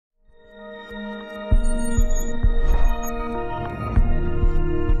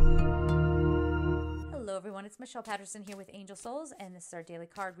Michelle Patterson here with Angel Souls, and this is our daily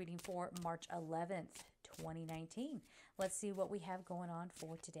card reading for March 11th, 2019. Let's see what we have going on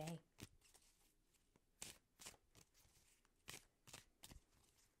for today.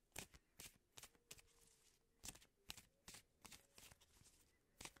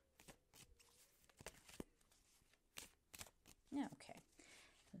 Okay,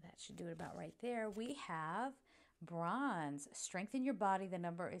 that should do it about right there. We have Bronze, strengthen your body. The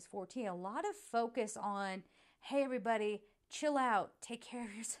number is 14. A lot of focus on, hey, everybody, chill out, take care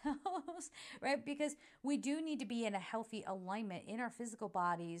of yourselves, right? Because we do need to be in a healthy alignment in our physical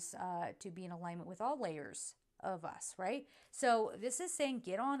bodies to be in alignment with all layers of us, right? So this is saying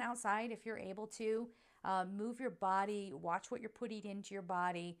get on outside if you're able to, move your body, watch what you're putting into your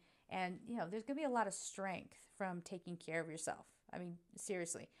body. And, you know, there's going to be a lot of strength from taking care of yourself. I mean,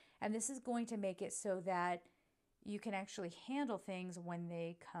 seriously. And this is going to make it so that you can actually handle things when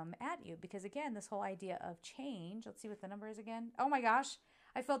they come at you. Because again, this whole idea of change, let's see what the number is again. Oh my gosh,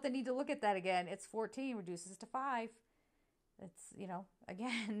 I felt the need to look at that again. It's 14, reduces to 5. It's, you know,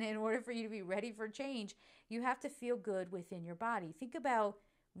 again, in order for you to be ready for change, you have to feel good within your body. Think about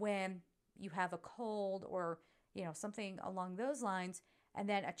when you have a cold or, you know, something along those lines, and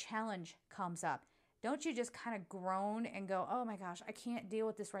then a challenge comes up. Don't you just kind of groan and go, oh my gosh, I can't deal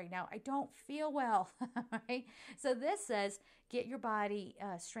with this right now. I don't feel well, right? So this says, get your body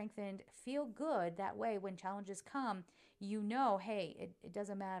strengthened, feel good. That way, when challenges come, you know, hey, it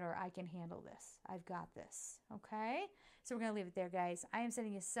doesn't matter. I can handle this. I've got this, okay? So we're going to leave it there, guys. I am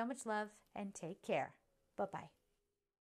sending you so much love and take care. Bye-bye.